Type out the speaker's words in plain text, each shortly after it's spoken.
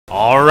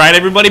Alright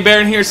everybody,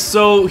 Baron here.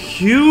 So,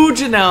 huge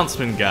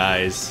announcement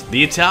guys.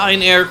 The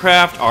Italian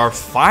aircraft are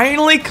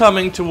finally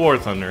coming to War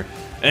Thunder.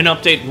 An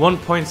update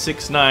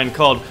 1.69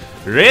 called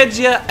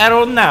Regia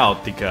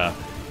Aeronautica.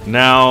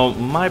 Now,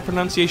 my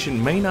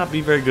pronunciation may not be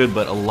very good,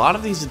 but a lot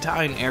of these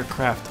Italian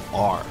aircraft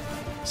are.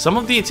 Some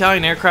of the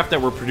Italian aircraft that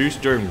were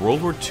produced during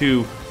World War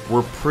II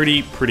were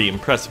pretty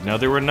impressive. Now,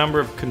 there were a number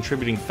of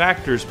contributing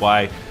factors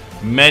why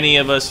many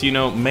of us,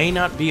 may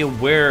not be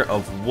aware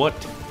of what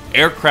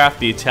aircraft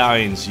the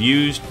Italians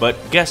used, but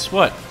guess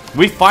what?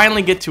 We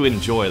finally get to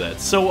enjoy that.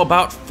 So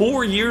about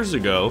 4 years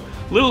ago,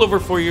 a little over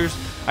 4 years,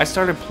 I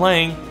started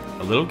playing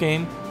a little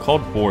game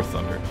called War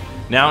Thunder.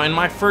 Now, in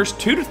my first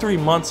 2 to 3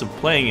 months of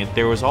playing it,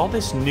 there was all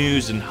this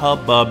news and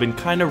hubbub and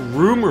kind of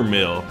rumor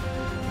mill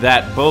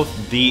that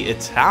both the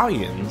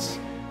Italians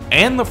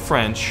and the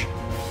French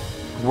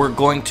were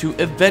going to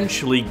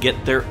eventually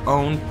get their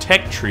own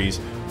tech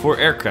trees for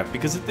aircraft,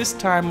 because at this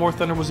time War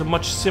Thunder was a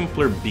much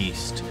simpler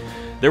beast.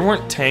 There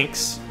weren't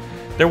tanks,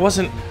 there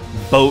wasn't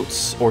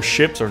boats or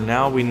ships, or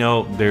now we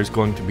know there's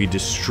going to be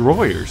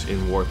destroyers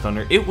in War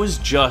Thunder. It was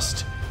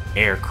just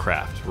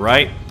aircraft,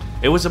 right?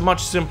 It was a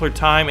much simpler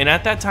time, and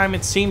at that time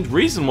it seemed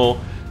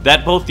reasonable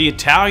that both the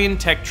Italian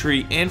tech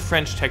tree and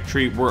French tech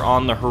tree were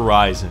on the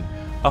horizon,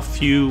 a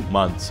few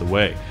months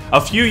away. A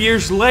few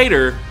years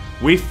later,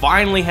 we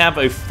finally have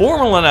a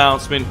formal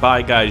announcement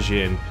by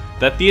Gaijin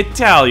that the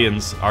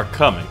Italians are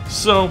coming.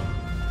 So,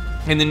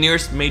 in the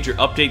nearest major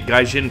update,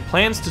 Gaijin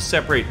plans to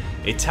separate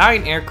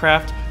Italian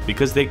aircraft,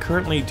 because they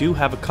currently do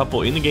have a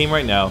couple in the game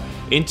right now,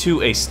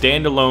 into a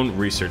standalone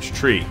research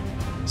tree.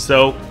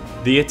 So,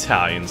 the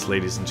Italians,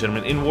 ladies and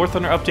gentlemen, in War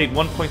Thunder Update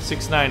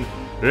 1.69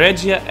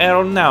 Regia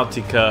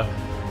Aeronautica,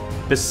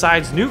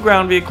 besides new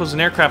ground vehicles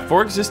and aircraft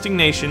for existing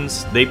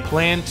nations, they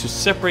plan to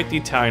separate the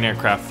Italian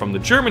aircraft from the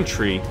German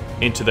tree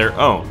into their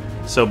own.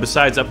 So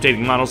besides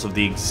updating models of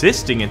the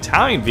existing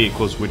Italian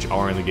vehicles which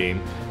are in the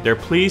game, they're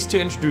pleased to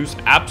introduce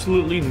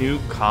absolutely new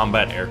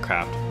combat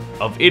aircraft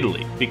of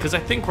Italy. Because I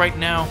think right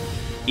now,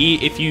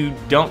 if you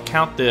don't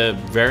count the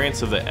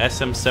variants of the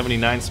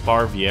SM-79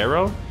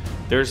 Sparviero,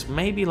 there's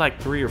maybe like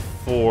 3 or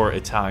 4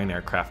 Italian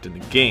aircraft in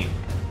the game.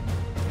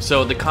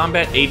 So the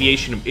combat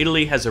aviation of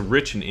Italy has a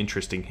rich and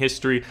interesting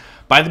history.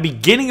 By the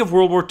beginning of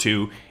World War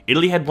II,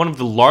 Italy had one of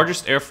the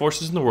largest air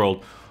forces in the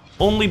world,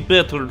 only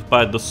bettered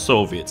by the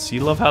Soviets.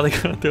 You love how they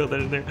gotta throw that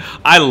in there?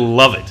 I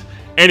love it.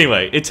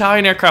 Anyway,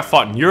 Italian aircraft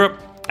fought in Europe,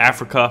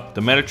 Africa,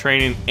 the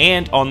Mediterranean,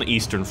 and on the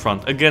Eastern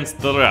Front against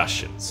the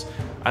Russians,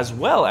 as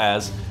well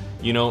as,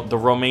 the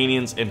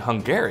Romanians and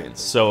Hungarians.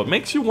 So it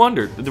makes you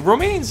wonder, the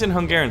Romanians and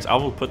Hungarians, I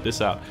will put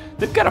this out,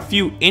 they've got a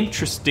few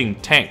interesting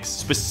tanks,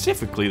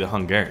 specifically the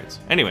Hungarians.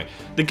 Anyway,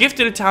 the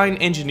gifted Italian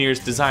engineers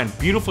designed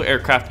beautiful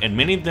aircraft, and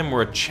many of them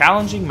were a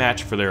challenging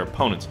match for their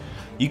opponents.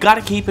 You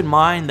gotta keep in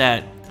mind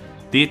that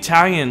the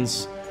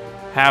Italians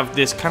have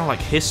this kind of like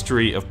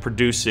history of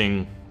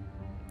producing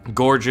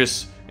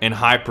gorgeous and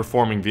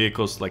high-performing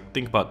vehicles. Like,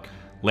 think about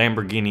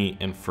Lamborghini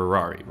and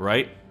Ferrari,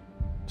 right?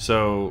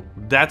 So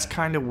that's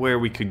kind of where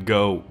we could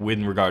go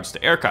with regards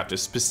to aircraft,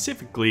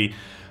 specifically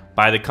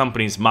by the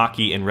companies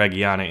Mach-E and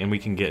Regia, and we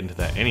can get into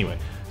that anyway.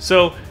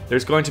 So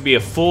there's going to be a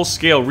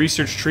full-scale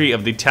research tree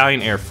of the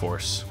Italian Air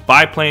Force.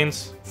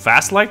 Biplanes,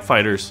 fast light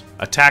fighters,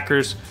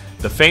 attackers,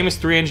 the famous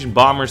 3-engine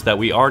bombers that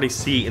we already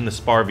see in the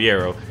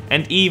Sparviero,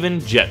 and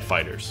even jet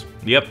fighters.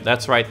 Yep,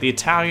 that's right, the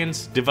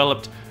Italians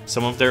developed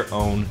some of their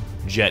own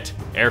jet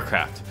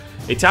aircraft.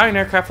 Italian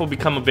aircraft will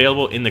become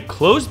available in the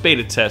closed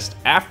beta test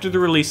after the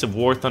release of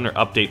War Thunder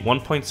Update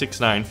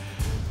 1.69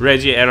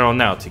 Regia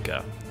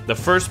Aeronautica. The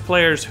first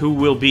players who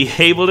will be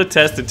able to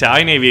test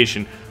Italian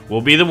aviation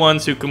will be the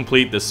ones who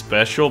complete the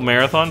special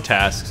marathon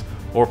tasks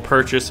or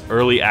purchase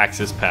early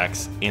access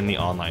packs in the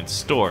online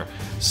store.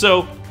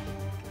 So,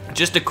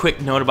 just a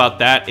quick note about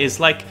that is,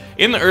 like,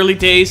 in the early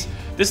days,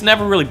 this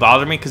never really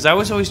bothered me because I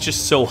was always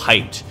just so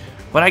hyped.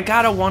 But I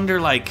gotta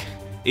wonder, like,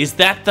 is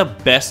that the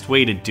best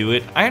way to do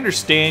it? I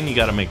understand you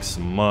gotta make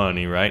some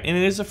money, right? And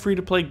it is a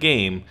free-to-play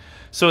game.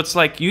 So it's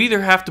like, you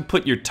either have to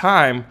put your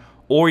time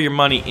or your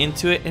money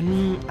into it,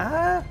 and,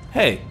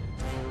 hey,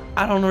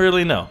 I don't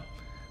really know.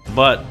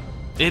 But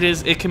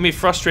it can be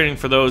frustrating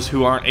for those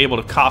who aren't able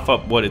to cough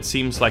up what it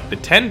seems like the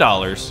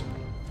 $10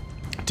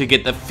 to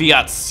get the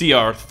Fiat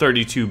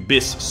CR32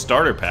 BIS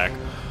starter pack,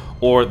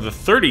 or the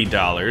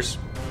 $30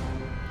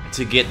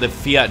 to get the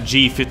Fiat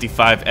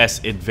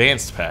G55S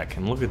advanced pack.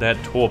 And look at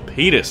that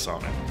torpedoes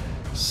on it.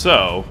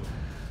 So,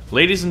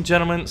 ladies and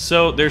gentlemen,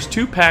 so there's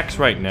 2 packs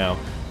right now.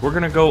 We're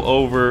gonna go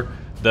over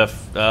the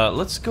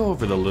let's go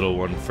over the little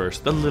one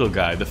first, the little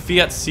guy, the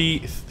Fiat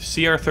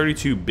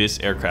CR32 BIS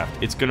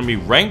aircraft. It's gonna be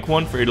rank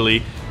 1 for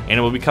Italy, and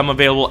it will become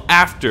available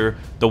after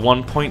the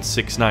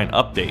 1.69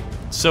 update.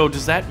 So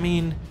does that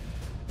mean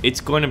it's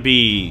going to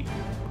be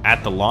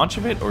at the launch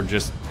of it, or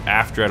just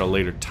after at a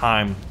later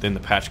time then the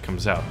patch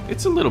comes out?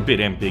 It's a little bit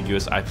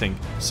ambiguous, I think.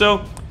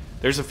 So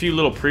there's a few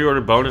little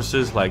pre-order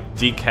bonuses like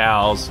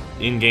decals,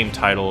 in-game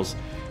titles,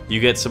 You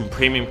get some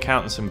premium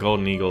count and some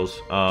golden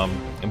eagles.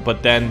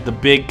 But then the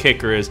big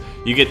kicker is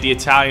you get the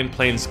Italian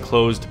planes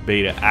closed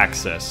beta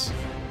access.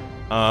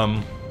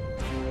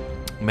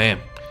 Man.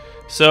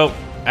 So,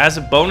 as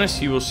a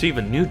bonus, you will receive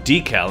a new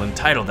decal and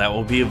title that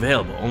will be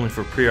available only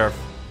for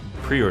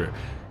pre-order.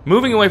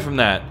 Moving away from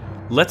that,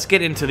 let's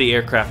get into the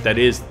aircraft that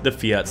is the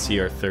Fiat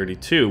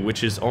CR32,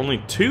 which is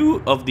only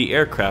 2 of the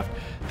aircraft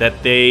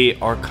that they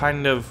are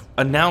kind of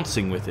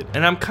announcing with it.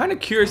 And I'm kind of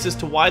curious as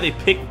to why they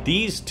picked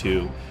these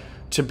 2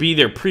 to be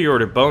their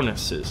pre-order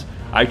bonuses.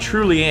 I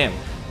truly am.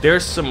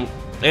 There's some...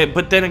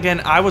 But then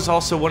again, I was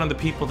also one of the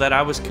people that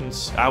I was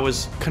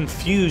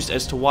confused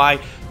as to why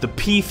the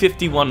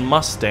P-51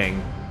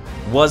 Mustang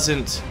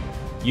wasn't,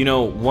 you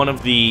know, one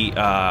of the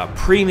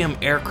premium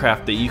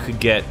aircraft that you could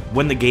get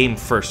when the game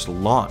first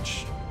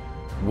launched.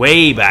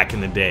 Way back in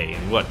the day,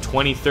 in what,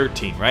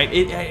 2013, right?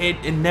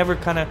 It never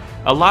kind of...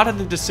 A lot of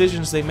the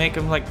decisions they make,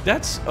 I'm like,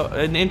 that's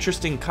an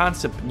interesting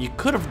concept. You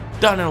could have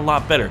done it a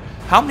lot better.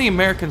 How many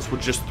Americans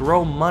would just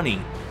throw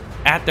money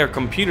at their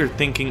computer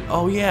thinking,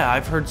 oh yeah,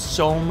 I've heard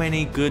so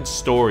many good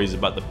stories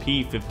about the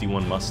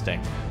P-51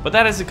 Mustang. But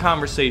that is a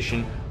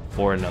conversation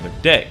for another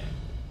day.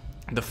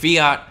 The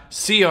Fiat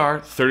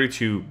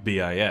CR32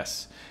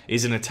 BIS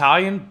is an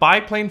Italian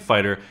biplane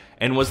fighter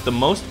and was the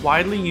most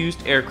widely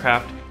used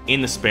aircraft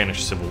in the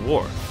Spanish Civil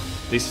War.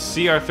 The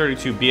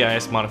CR32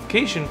 BIS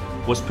modification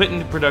was put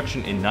into production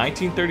in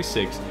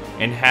 1936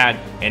 and had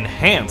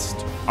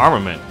enhanced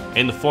armament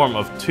in the form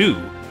of 2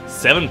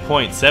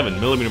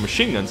 7.7mm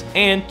machine guns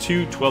and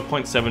 2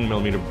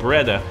 12.7mm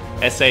Beretta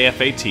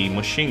SAF-AT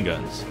machine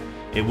guns.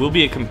 It will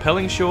be a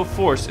compelling show of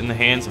force in the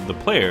hands of the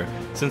player,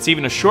 since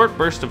even a short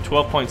burst of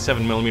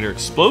 12.7mm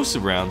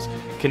explosive rounds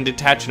can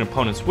detach an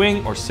opponent's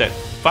wing or set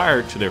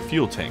fire to their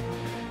fuel tank.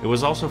 It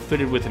was also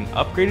fitted with an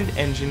upgraded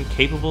engine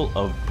capable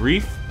of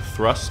brief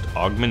thrust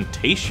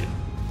augmentation.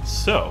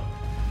 So,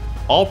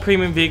 all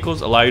premium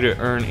vehicles allow you to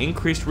earn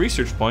increased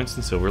research points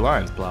and silver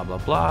lines, blah blah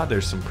blah.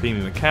 There's some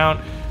premium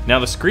account. Now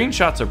the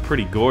screenshots are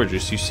pretty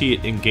gorgeous. You see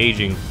it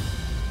engaging,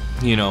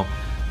 you know,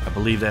 I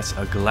believe that's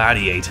a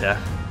Gladiator.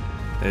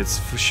 It's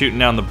shooting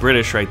down the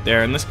British right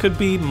there, and this could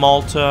be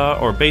Malta,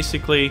 or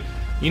basically,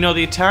 you know,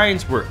 the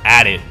Italians were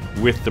at it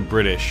with the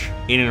British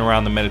in and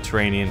around the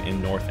Mediterranean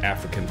and North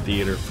African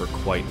theater for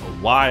quite a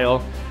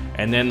while.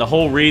 And then the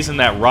whole reason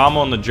that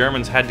Rommel and the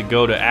Germans had to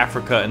go to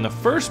Africa in the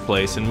first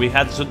place, and we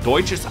had the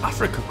Deutsches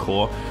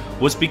Afrikakorps,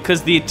 was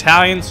because the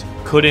Italians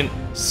couldn't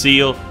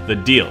seal the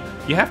deal.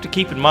 You have to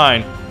keep in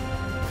mind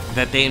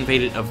that they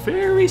invaded a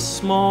very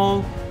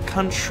small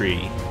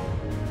country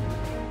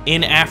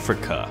in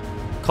Africa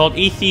called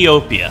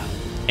Ethiopia,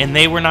 and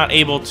they were not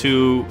able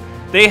to...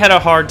 They had a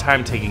hard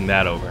time taking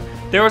that over.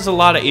 There was a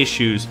lot of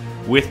issues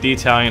with the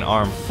Italian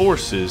armed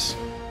forces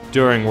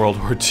during World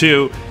War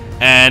II,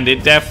 and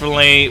it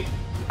definitely,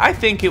 I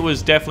think it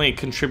was definitely a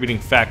contributing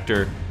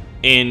factor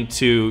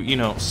into, you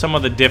know, some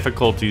of the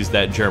difficulties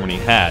that Germany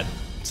had.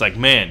 It's like,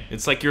 man,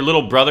 it's like your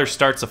little brother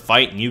starts a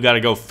fight and you gotta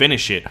go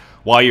finish it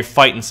while you're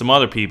fighting some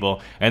other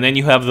people, and then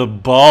you have the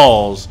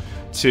balls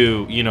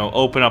to, you know,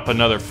 open up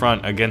another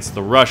front against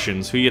the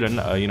Russians, who you had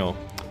a, you know,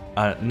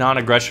 a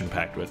non-aggression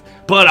pact with.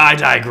 But I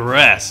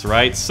digress,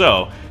 right?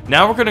 So,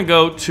 now we're gonna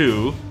go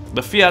to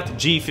the Fiat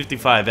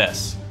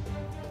G55S.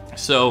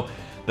 So,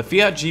 the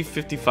Fiat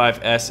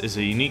G55S is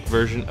a unique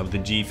version of the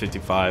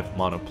G55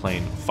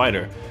 monoplane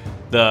fighter.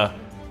 The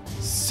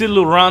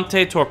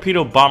Silurante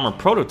torpedo bomber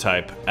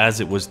prototype, as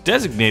it was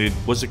designated,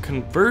 was a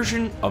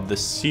conversion of the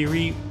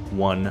Series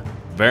 1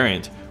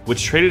 variant,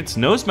 which traded its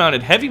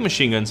nose-mounted heavy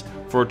machine guns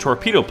for a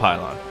torpedo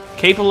pylon,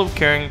 capable of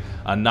carrying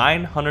a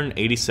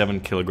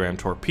 987-kilogram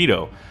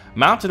torpedo.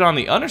 Mounted on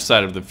the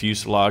underside of the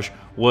fuselage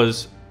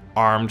was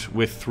armed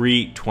with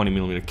 3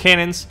 20mm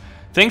cannons.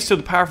 Thanks to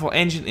the powerful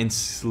engine and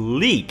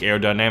sleek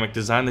aerodynamic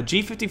design, the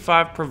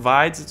G55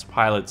 provides its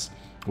pilots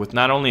with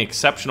not only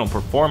exceptional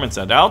performance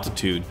at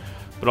altitude,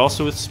 but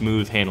also with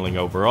smooth handling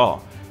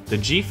overall. The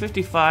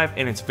G55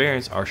 and its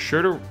variants are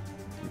sure to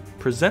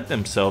present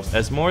themselves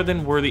as more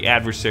than worthy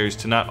adversaries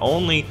to not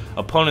only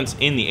opponents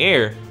in the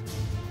air,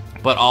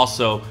 but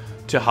also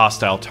to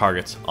hostile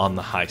targets on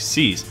the high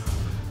seas.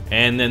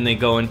 And then they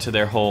go into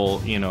their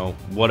whole, you know,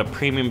 what a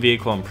premium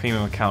vehicle and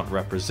premium account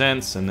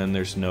represents, and then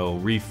there's no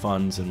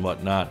refunds and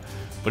whatnot.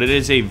 But it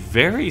is a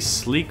very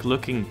sleek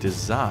looking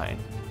design.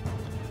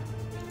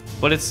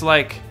 But it's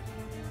like,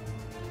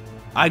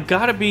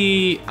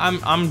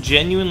 I'm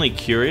genuinely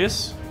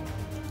curious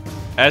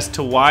as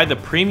to why the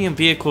premium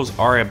vehicles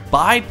are a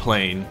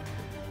biplane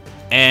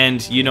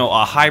and, you know,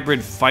 a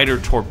hybrid fighter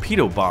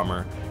torpedo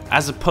bomber,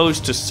 as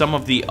opposed to some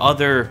of the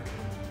other,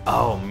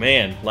 oh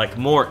man, like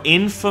more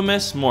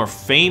infamous, more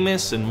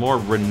famous, and more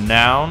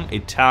renowned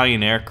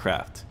Italian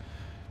aircraft.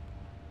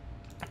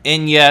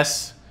 And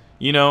yes,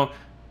 you know,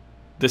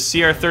 the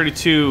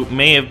CR32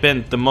 may have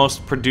been the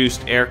most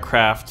produced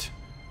aircraft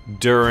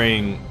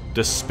during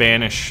the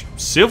Spanish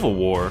Civil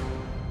War,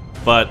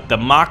 but the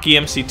Mach-E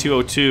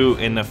MC202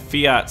 and the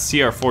Fiat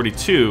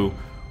CR42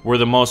 were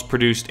the most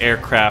produced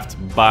aircraft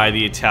by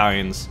the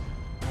Italians,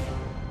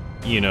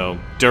 you know,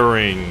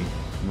 during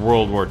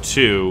World War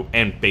II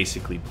and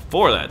basically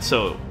before that.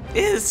 So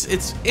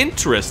it's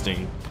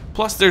interesting.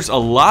 Plus there's a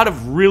lot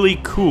of really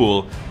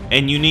cool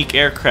and unique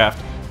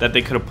aircraft that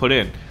they could have put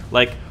in.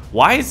 Like,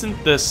 why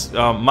isn't this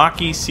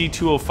Mach-E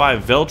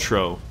C205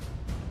 Veltro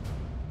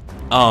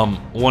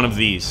one of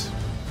these?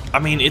 I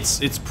mean,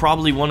 it's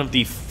probably one of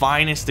the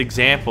finest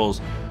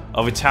examples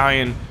of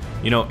Italian,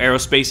 you know,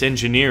 aerospace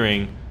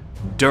engineering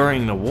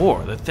during the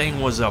war. The thing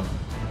was a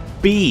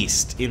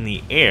beast in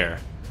the air.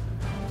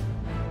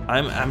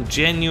 I'm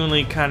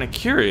genuinely kind of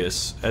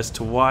curious as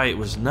to why it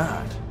was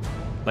not.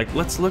 Like,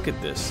 let's look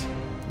at this.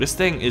 This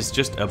thing is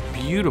just a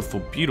beautiful,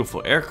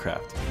 beautiful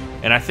aircraft,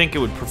 and I think it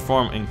would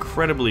perform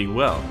incredibly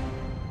well.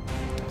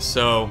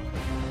 So,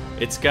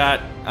 it's got,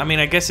 I mean,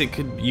 I guess you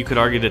could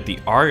argue that the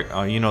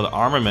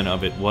armament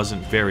of it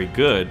wasn't very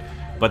good,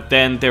 but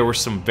then there were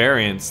some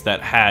variants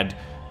that had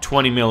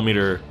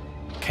 20mm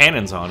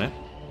cannons on it.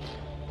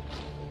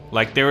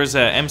 Like, there was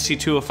a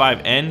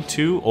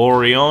MC205N2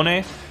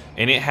 Orione,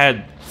 and it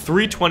had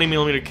 3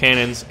 20mm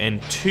cannons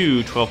and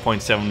 2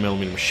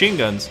 12.7mm machine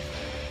guns,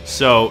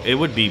 so it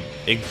would be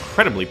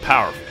incredibly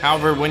powerful.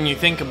 However, when you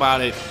think about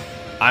it,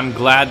 I'm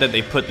glad that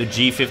they put the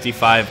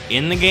G55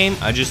 in the game.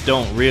 I just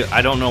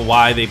I don't know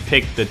why they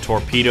picked the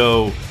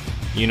torpedo,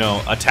 you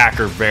know,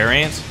 attacker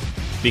variant,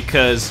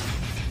 because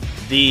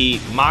the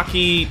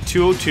Mach-E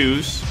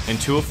 202s and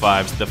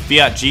 205s, the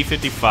Fiat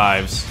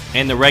G55s,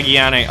 and the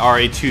Regia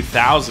RA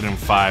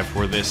 2005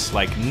 were this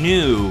like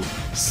new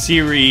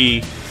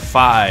Serie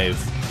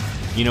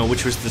 5, you know,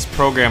 which was this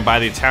program by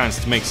the Italians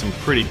to make some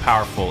pretty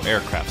powerful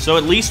aircraft. So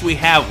at least we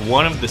have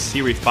one of the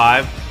Serie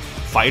 5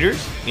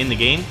 fighters in the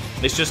game.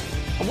 It's just,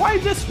 why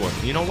this one?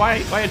 You know, why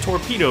a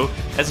torpedo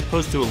as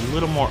opposed to a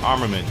little more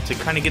armament to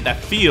kind of get that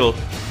feel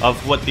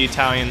of what the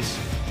Italians,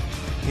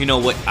 you know,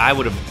 what I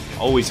would have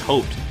always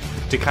hoped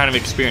to kind of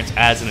experience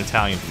as an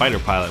Italian fighter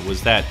pilot,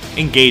 was that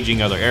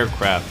engaging other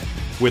aircraft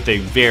with a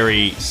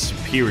very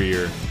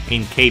superior,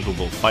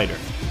 incapable fighter.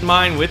 In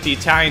mind with the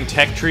Italian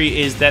tech tree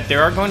is that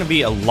there are going to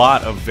be a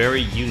lot of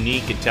very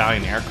unique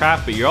Italian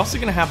aircraft, but you're also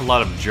going to have a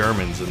lot of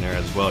Germans in there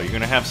as well. You're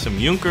going to have some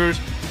Junkers,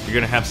 you're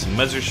going to have some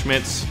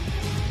Messerschmitts,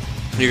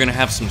 you're going to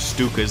have some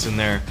Stukas in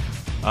there.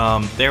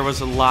 There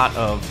was a lot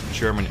of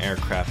German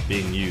aircraft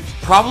being used.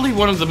 Probably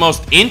one of the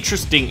most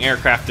interesting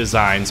aircraft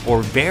designs,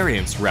 or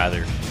variants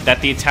rather,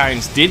 that the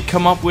Italians did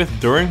come up with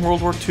during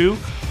World War II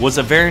was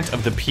a variant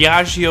of the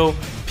Piaggio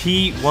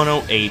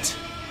P108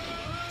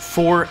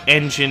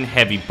 4-engine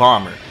heavy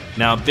bomber.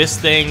 Now, this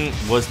thing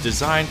was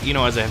designed, you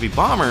know, as a heavy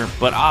bomber,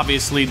 but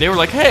obviously they were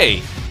like,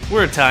 hey,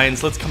 we're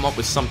Italians, let's come up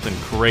with something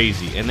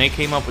crazy. And they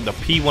came up with the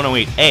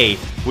P108A,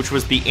 which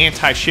was the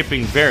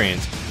anti-shipping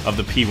variant of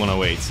the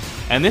P108s.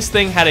 And this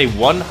thing had a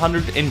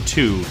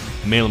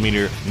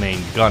 102mm main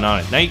gun on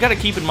it. Now, you got to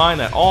keep in mind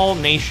that all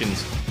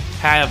nations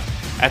have,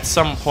 at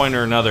some point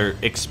or another,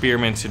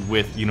 experimented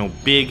with, you know,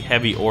 big,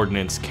 heavy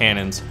ordnance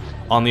cannons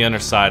on the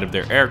underside of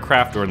their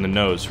aircraft or in the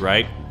nose,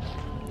 right?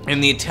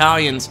 And the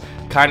Italians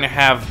kind of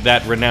have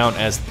that renown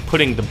as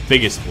putting the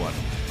biggest one.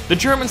 The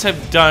Germans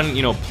have done,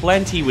 you know,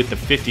 plenty with the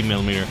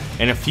 50mm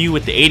and a few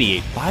with the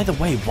 88. By the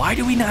way, why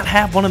do we not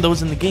have one of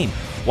those in the game?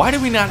 Why do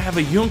we not have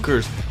a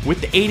Junkers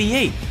with the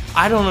 88?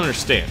 I don't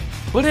understand.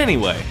 But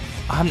anyway,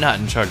 I'm not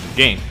in charge of the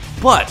game.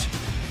 But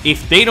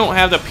if they don't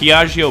have the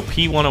Piaggio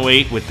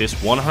P108 with this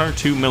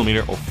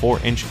 102mm or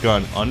 4-inch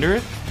gun under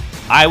it,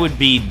 I would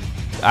be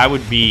a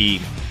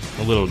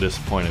little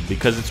disappointed,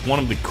 because it's one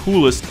of the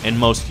coolest and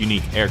most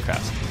unique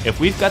aircrafts. If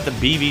we've got the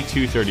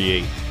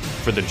BV-238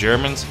 for the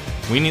Germans,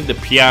 we need the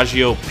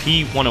Piaggio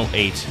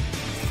P108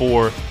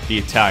 for the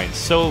Italians.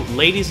 So,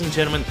 ladies and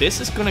gentlemen, this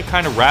is going to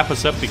kind of wrap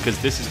us up,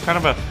 because this is kind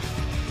of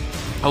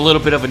a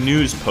little bit of a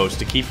news post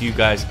to keep you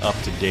guys up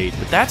to date.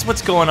 But that's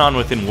what's going on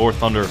within War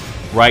Thunder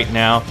right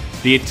now.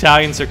 The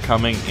Italians are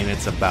coming, and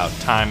it's about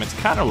time. It's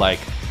kind of like,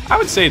 I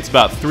would say it's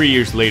about 3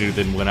 years later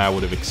than when I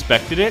would have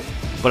expected it,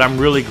 but I'm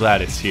really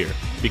glad it's here,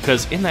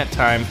 because in that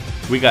time,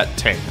 we got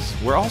tanks.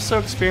 We're also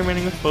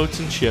experimenting with boats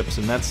and ships,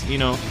 and that's, you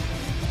know,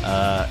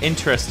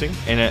 interesting,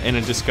 and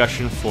a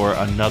discussion for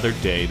another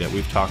day that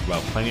we've talked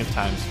about plenty of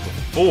times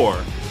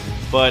before.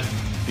 But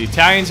the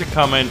Italians are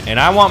coming, and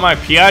I want my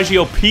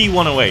Piaggio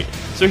P108.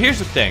 So here's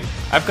the thing.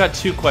 I've got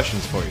two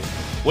questions for you.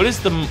 What is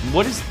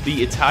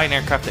the Italian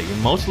aircraft that you're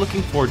most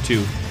looking forward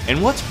to,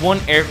 and what's one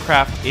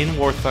aircraft in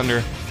War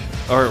Thunder,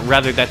 or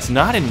rather that's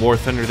not in War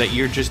Thunder, that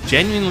you're just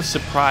genuinely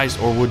surprised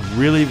or would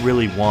really,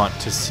 really want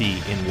to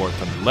see in War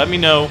Thunder? Let me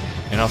know,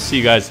 and I'll see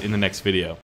you guys in the next video.